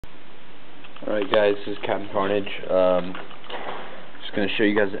Alright guys, this is Captain Carnage. Just going to show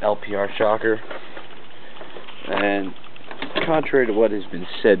you guys the LPR+Shocker. And contrary to what has been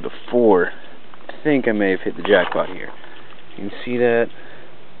said before, I think I may have hit the jackpot here. You can see that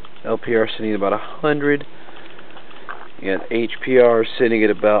LPR sitting at about 100. You got HPR sitting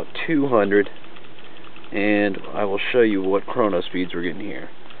at about 200. And I will show you what chrono speeds we're getting here.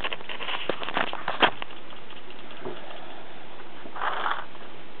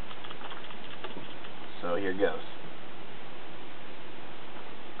 So here goes.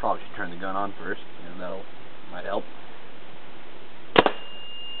 Probably should turn the gun on first, and that might help.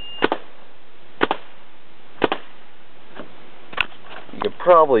 You could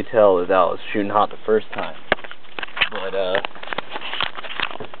probably tell that was shooting hot the first time, but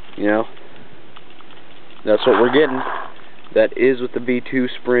you know, that's what we're getting. That is with the V2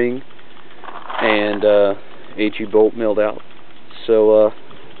 spring and HE bolt milled out. So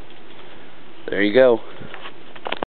there you go.